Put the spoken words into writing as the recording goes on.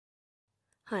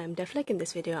Hi, I'm Deathlake. In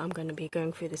this video I'm going to be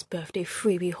going through this birthday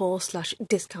freebie haul slash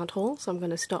discount haul. So I'm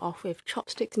going to start off with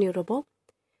Chopstix noodle bowl.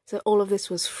 So all of this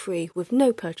was free with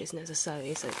no purchase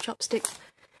necessary. So Chopstix.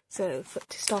 So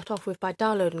to start off with, by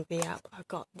downloading the app, I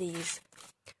got these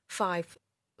 5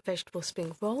 vegetable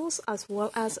spring rolls as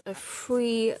well as a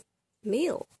free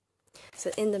meal.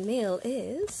 So in the meal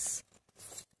is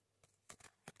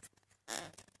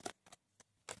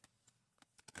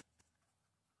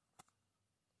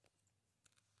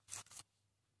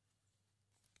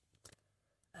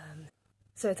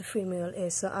so the free meal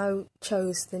is, so I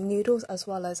chose the noodles as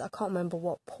well as, I can't remember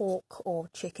what pork or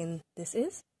chicken this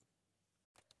is.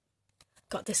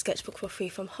 Got this sketchbook for free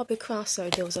from Hobbycraft,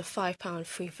 so there was a £5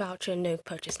 free voucher, no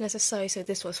purchase necessary, so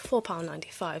this was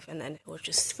 £4.95 and then it was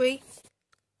just free.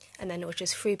 And then it was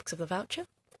just free because of the voucher.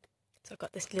 So I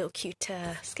got this little cute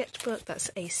sketchbook, that's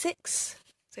A6, so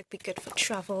it'd be good for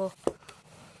travel.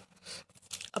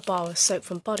 A bar of soap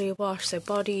from Body Wash, so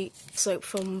body soap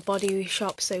from Body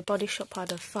Shop. So Body Shop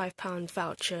had a £5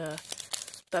 voucher,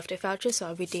 birthday voucher, so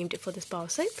I redeemed it for this bar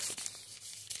of soap,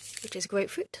 which is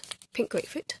grapefruit, pink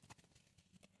grapefruit.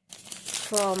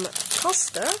 From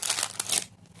Costa,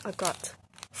 I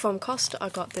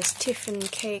got this tiffin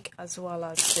cake as well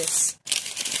as this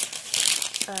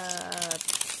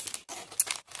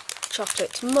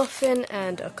chocolate muffin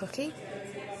and a cookie.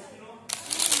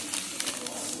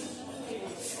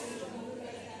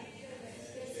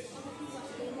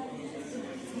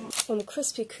 From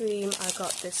Krispy Kreme, I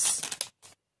got this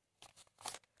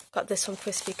from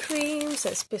Krispy Kreme, so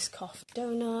it's Biscoff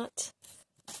donut.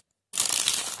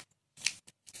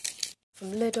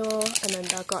 From Lidl, and then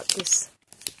I got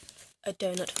a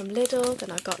donut from Lidl.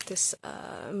 Then I got this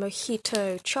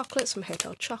mojito chocolates from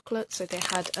Hotel Chocolate, so they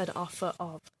had an offer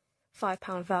of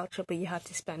 £5 voucher, but you had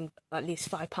to spend at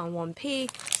least £5 1p.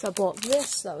 So I bought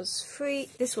this, that was free.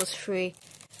 This was free,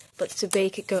 but to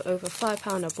make it go over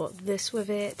 £5, I bought this with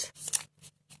it.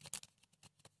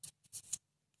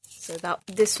 So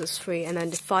this was free, and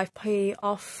then the 5p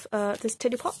off this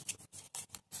titty pot.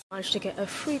 I managed to get a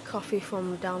free coffee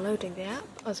from downloading the app,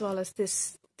 as well as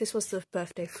this. This was the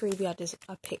birthday freebie.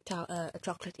 I picked out a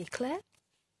chocolate eclair.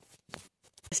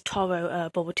 This Toro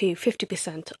bubble tea,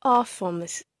 50% off from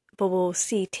this Bubble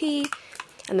CT,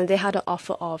 and then they had an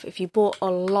offer of, if you bought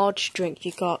a large drink,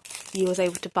 you was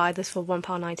able to buy this for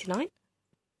 £1.99.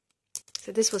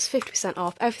 So this was 50%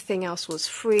 off. Everything else was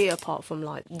free apart from,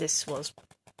 like, this was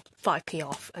 5p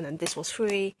off, and then this was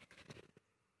free.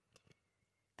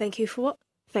 Thank you for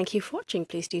watching.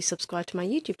 Please do subscribe to my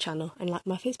YouTube channel and like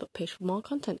my Facebook page for more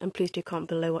content, and please do comment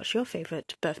below what's your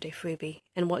favourite birthday freebie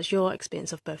and what's your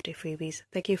experience of birthday freebies.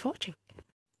 Thank you for watching.